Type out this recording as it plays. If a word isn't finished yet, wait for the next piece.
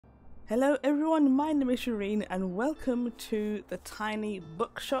Hello everyone, my name is Shireen and welcome to the Tiny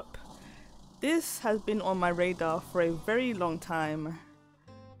Bookshop. This has been on my radar for a very long time.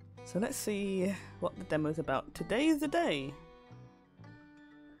 So let's see what the demo is about. Today is the day.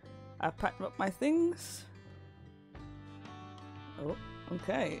 I packed up my things. Oh,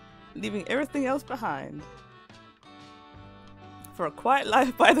 okay. Leaving everything else behind. For a quiet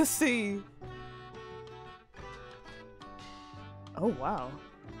life by the sea. Oh wow.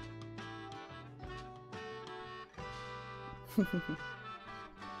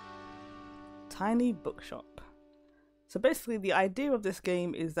 Tiny Bookshop. So basically the idea of this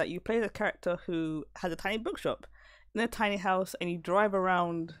game is that you play the character who has a tiny bookshop in a tiny house, and you drive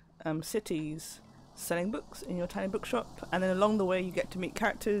around cities selling books in your tiny bookshop, and then along the way you get to meet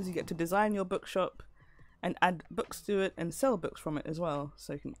characters, you get to design your bookshop and add books to it and sell books from it as well.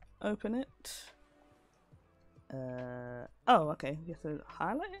 So you can open it. Oh, okay. You have to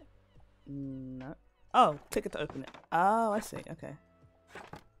highlight it? No. Oh, click it to open it. Oh, I see. Okay.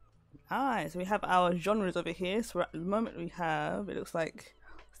 Alright, so we have our genres over here. So at the moment we have, it looks like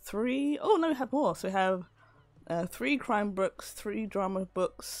 3. Oh, no, we have more. So we have 3 crime books, 3 drama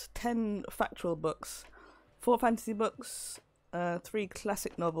books, 10 factual books, 4 fantasy books, 3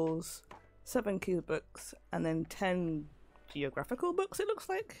 classic novels, 7 kids books, and then 10 geographical books, it looks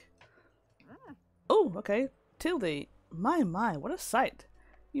like. Oh, okay. Tildy. My, what a sight.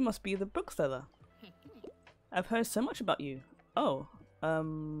 You must be the bookseller. I've heard so much about you. Oh,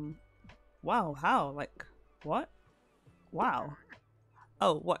 wow, how? Like, what? Wow.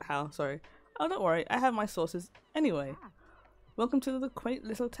 Oh, what, how? Sorry. Oh, don't worry, I have my sources. Anyway, welcome to the quaint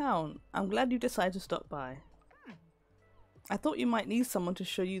little town. I'm glad you decided to stop by. I thought you might need someone to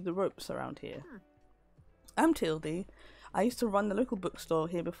show you the ropes around here. I'm Tildy. I used to run the local bookstore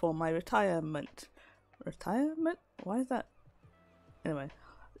here before my retirement. Retirement? Why is that? Anyway,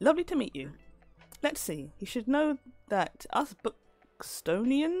 lovely to meet you. Let's see, you should know that us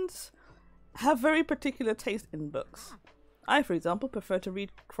Bookstonians have very particular taste in books. I, for example, prefer to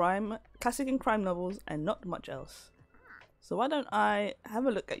read classic and crime novels and not much else. So why don't I have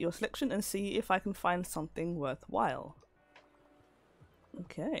a look at your selection and see if I can find something worthwhile.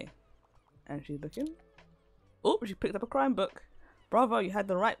 Okay. And she's looking. Oh, she picked up a crime book. Bravo, you had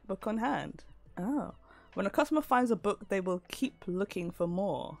the right book on hand. Oh. When a customer finds a book, they will keep looking for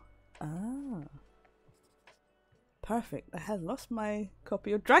more. Ah. Perfect. I had lost my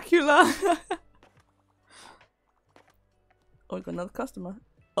copy of Dracula. Oh, we got another customer.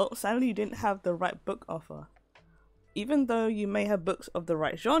 Oh, sadly you didn't have the right book offer. Even though you may have books of the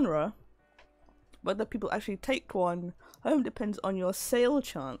right genre, whether people actually take one home depends on your sale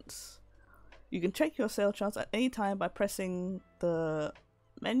chance. You can check your sale chance at any time by pressing the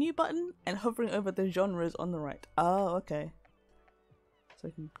menu button and hovering over the genres on the right. Oh, okay. So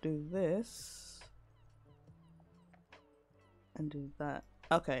we can do this. And do that.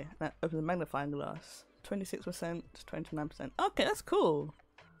 Okay, now open the magnifying glass. 26%, 29%. Okay, that's cool.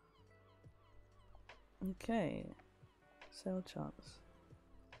 Okay. Sale chance.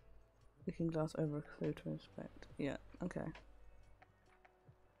 Looking glass over a clue to inspect. Yeah, okay.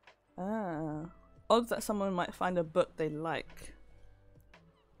 Ah. Odds that someone might find a book they like.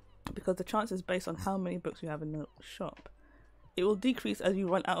 Because the chance is based on how many books you have in the shop. It will decrease as you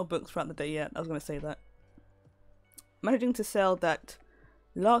run out of books throughout the day. Yeah, I was going to say that. Managing to sell that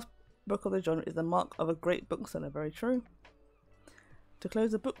last book of the genre is the mark of a great bookseller. Very true. To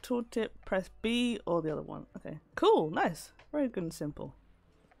close the book tooltip, press B or the other one. Okay, cool, nice. Very good and simple.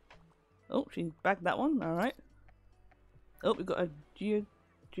 Oh, she bagged that one. Alright. Oh, we got a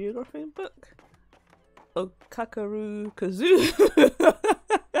geography book. Oh, Kakaru Kazoo.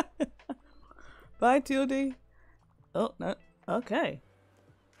 Bye, Tildy. Oh, no. Okay.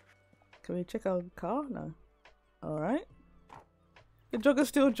 Can we check our car? No. Alright. The jogger's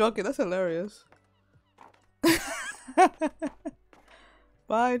still jogging. That's hilarious.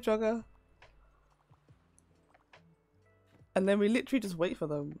 Bye, jogger. And then we literally just wait for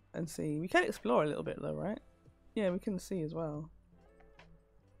them and see. We can explore a little bit though, right? Yeah, we can see as well.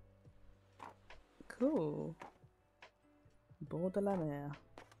 Cool. Bord de la mer.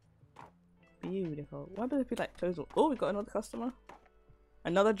 Beautiful. Why does it feel like clothes? Oh, we got another customer.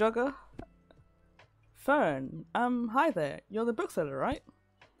 Another jogger. Fern. Hi there. You're the bookseller, right?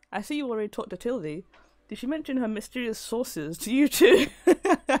 I see you already talked to Tildy. Did she mention her mysterious sources to you too?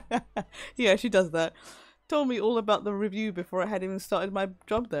 Yeah, she does that. Told me all about the review before I had even started my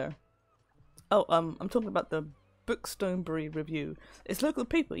job there. Oh, I'm talking about the Bookstonebury review. It's local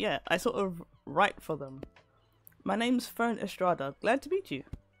people, yeah. I sort of write for them. My name's Fern Estrada. Glad to meet you.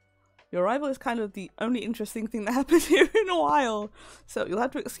 Your arrival is kind of the only interesting thing that happened here in a while, so you'll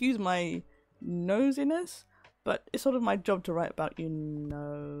have to excuse my nosiness, but it's sort of my job to write about you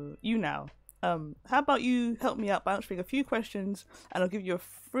now. How about you help me out by answering a few questions and I'll give you a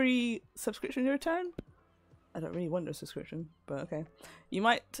free subscription in return? I don't really want a subscription, but okay. You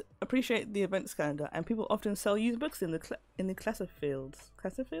might appreciate the events calendar, and people often sell used books in the classic fields.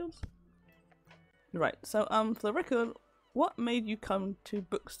 Classic fields? Right, so for the record, what made you come to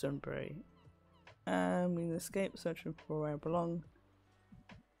Bookstonbury? We escape, searching for where I belong.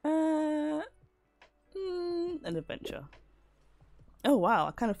 An adventure. Oh wow,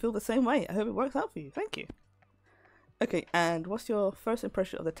 I kind of feel the same way. I hope it works out for you. Thank you. Okay, and what's your first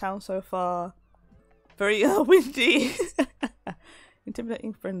impression of the town so far? Very windy.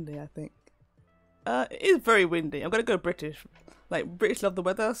 Intimidating, friendly, I think. It is very windy. I'm gonna go British. Like, British love the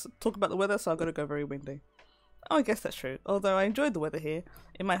weather, talk about the weather, so I'm gonna go very windy. Oh, I guess that's true. Although I enjoyed the weather here.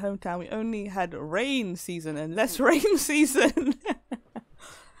 In my hometown, we only had rain season and less rain season.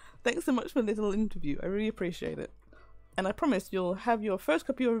 Thanks so much for this little interview. I really appreciate it. And I promise you'll have your first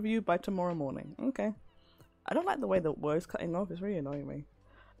copy of review by tomorrow morning. Okay. I don't like the way the word's cutting off. It's really annoying me.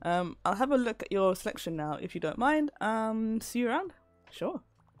 I'll have a look at your selection now, if you don't mind. See you around? Sure.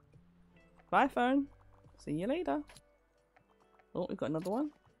 Bye, phone. See you later. Oh, we've got another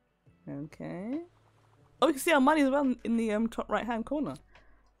one. Okay. Oh, we can see our money as well in the top right-hand corner.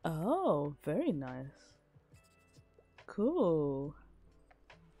 Oh, very nice. Cool.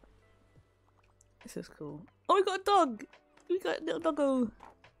 This is cool. Oh, we got a dog! We got a little doggo!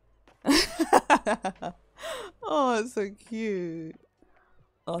 Oh, it's so cute.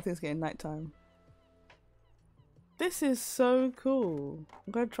 Oh, I think it's getting nighttime. This is so cool.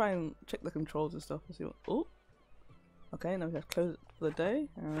 I'm gonna try and check the controls and stuff and see what. Oh! Okay, now we have to close it for the day.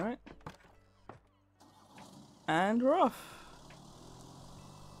 Alright. And we're off.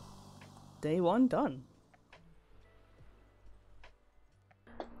 Day 1 done.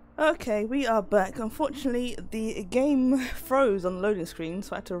 Okay, we are back. Unfortunately, the game froze on the loading screen,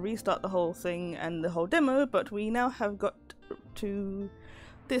 so I had to restart the whole thing and the whole demo, but we now have got to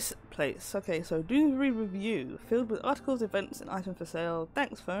this place. Okay, so Doonesbury Review, filled with articles, events, and items for sale.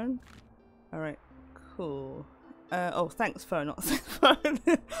 Thanks, phone. Alright, cool. Oh, thanks, phone, not thanks, phone.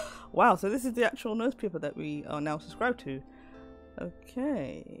 Wow, so this is the actual newspaper that we are now subscribed to.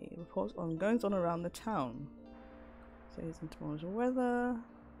 Okay, reports on goings on around the town. Says in tomorrow's weather.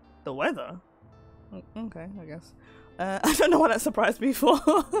 The weather? Okay, I guess. I don't know why that surprised me for.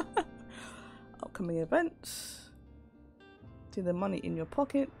 Upcoming events. See the money in your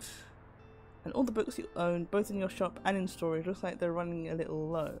pocket. And all the books you own, both in your shop and in storage, looks like they're running a little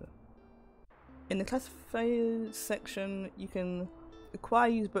low. In the classified section, you can acquire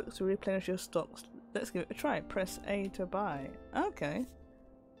used books to replenish your stocks. Let's give it a try. Press A to buy. Okay.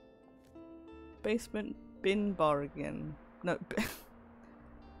 Basement bin bar again. No.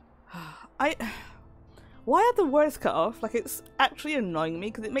 Why are the words cut off? Like, it's actually annoying me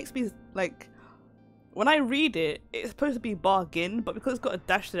because it makes me like, when I read it, it's supposed to be bargain, but because it's got a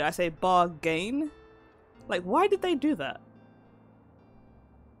dash to it, I say bargain. Like, why did they do that?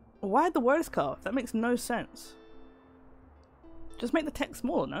 Why are the words cut off? That makes no sense. Just make the text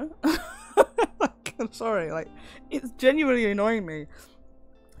smaller, no? Like, I'm sorry, like, it's genuinely annoying me.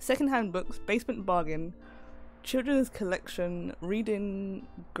 Secondhand books, basement bargain, children's collection, reading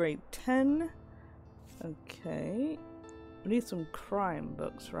grade 10. Okay. We need some crime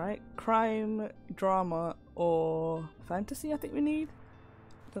books, right? Crime, drama, or fantasy, I think we need.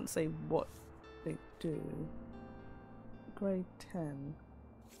 Don't say what they do. Grade 10.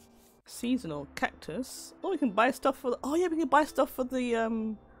 Seasonal, cactus. Oh, we can buy stuff for the, oh yeah, we can buy stuff for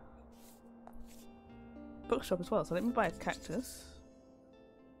the bookshop as well. So let me buy a cactus.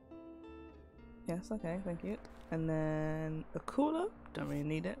 Yes, okay, thank you. And then a cooler. Don't really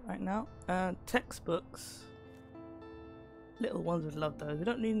need it right now. Textbooks. Little ones would love those. We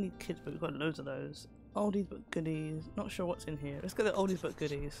don't really need kids, but we've got loads of those. Oldies but goodies. Not sure what's in here. Let's get the oldies but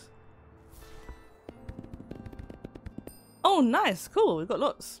goodies. Oh, nice, cool. We've got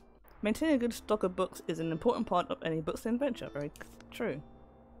lots. Maintaining a good stock of books is an important part of any bookselling venture. Very true.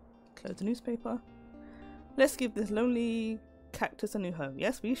 Close the newspaper. Let's give this lonely cactus a new home.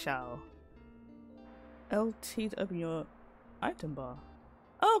 Yes, we shall. LT to open your item bar.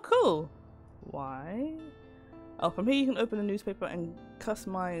 Oh, cool. Why? Oh, from here you can open a newspaper and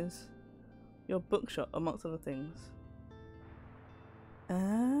customize your bookshop, amongst other things. Ah.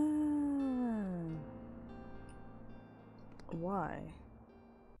 Why?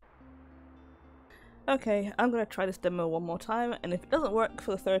 Okay, I'm gonna try this demo one more time, and if it doesn't work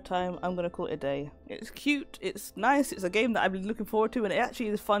for the third time, I'm gonna call it a day. It's cute, it's nice, it's a game that I've been looking forward to, and it actually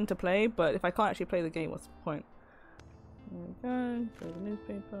is fun to play, but if I can't actually play the game, what's the point? There we go, go to the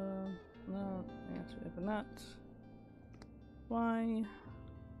newspaper, no, yes, open that. Why?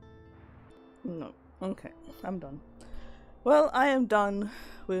 No, okay, I'm done. Well, I am done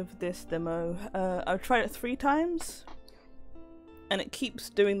with this demo. I've tried it 3 times. And it keeps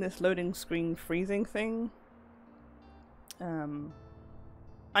doing this loading screen freezing thing.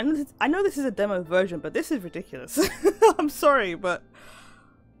 I know this is a demo version, but this is ridiculous. I'm sorry, but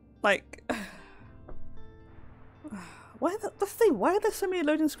like, that's the thing. Why are there so many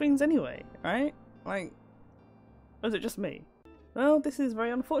loading screens anyway? Right? Like, or is it just me? Well, this is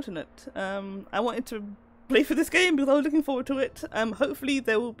very unfortunate. I wanted to play for this game because I was looking forward to it. Hopefully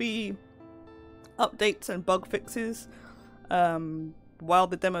there will be updates and bug fixes. While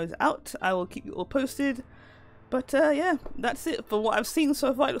the demo is out, I will keep you all posted. But yeah, that's it for what I've seen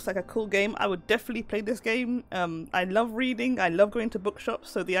so far. It looks like a cool game. I would definitely play this game. I love reading. I love going to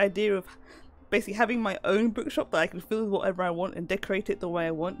bookshops. So the idea of basically having my own bookshop that I can fill with whatever I want and decorate it the way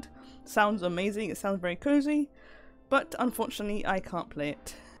I want sounds amazing. It sounds very cozy. But unfortunately, I can't play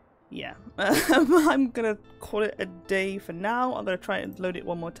it. Yeah, I'm gonna call it a day for now. I'm gonna try and load it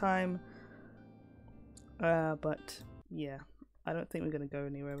one more time. But yeah, I don't think we're going to go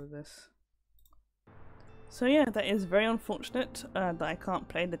anywhere with this. So yeah, that is very unfortunate that I can't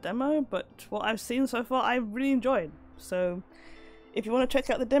play the demo, but what I've seen so far I really enjoyed. So if you want to check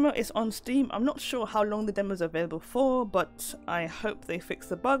out the demo, it's on Steam. I'm not sure how long the demo is available for, but I hope they fix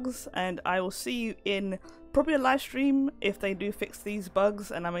the bugs, and I will see you in probably a live stream if they do fix these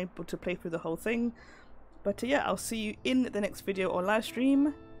bugs and I'm able to play through the whole thing. But yeah, I'll see you in the next video or live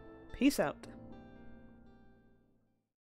stream. Peace out.